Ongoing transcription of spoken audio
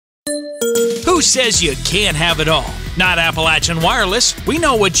Who says you can't have it all? Not Appalachian Wireless. We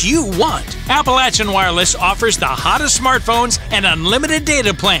know what you want. Appalachian Wireless offers the hottest smartphones and unlimited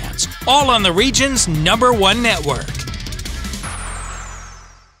data plans, all on the region's #1 network.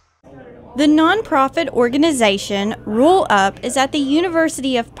 The nonprofit organization Rule Up is at the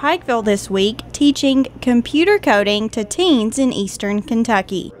University of Pikeville this week teaching computer coding to teens in eastern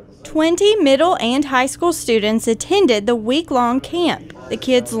Kentucky. 20 middle and high school students attended the week-long camp. The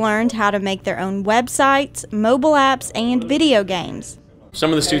kids learned how to make their own websites, mobile apps, and video games.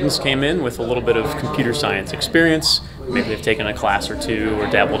 Some of the students came in with a little bit of computer science experience. Maybe they've taken a class or two or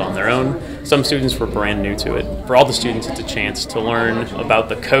dabbled on their own. Some students were brand new to it. For all the students, it's a chance to learn about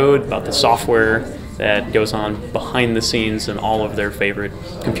the code, about the software that goes on behind the scenes in all of their favorite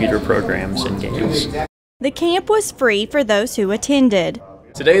computer programs and games. The camp was free for those who attended.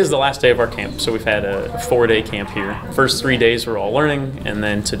 Today is the last day of our camp, so we've had a 4-day camp here. First 3 days we're all learning, and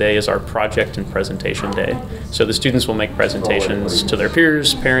then today is our project and presentation day. So the students will make presentations to their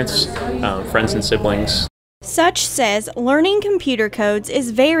peers, parents, friends and siblings. Such says learning computer codes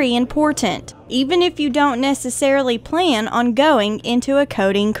is very important, even if you don't necessarily plan on going into a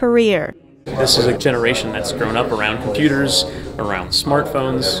coding career. This is a generation that's grown up around computers, around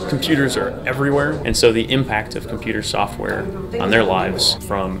smartphones. Computers are everywhere, and so the impact of computer software on their lives,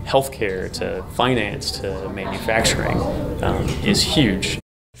 from healthcare to finance to manufacturing, is huge.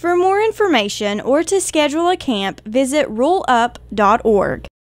 For more information or to schedule a camp, visit ruleup.org.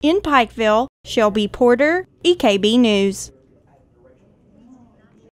 In Pikeville, Shelby Porter, EKB News.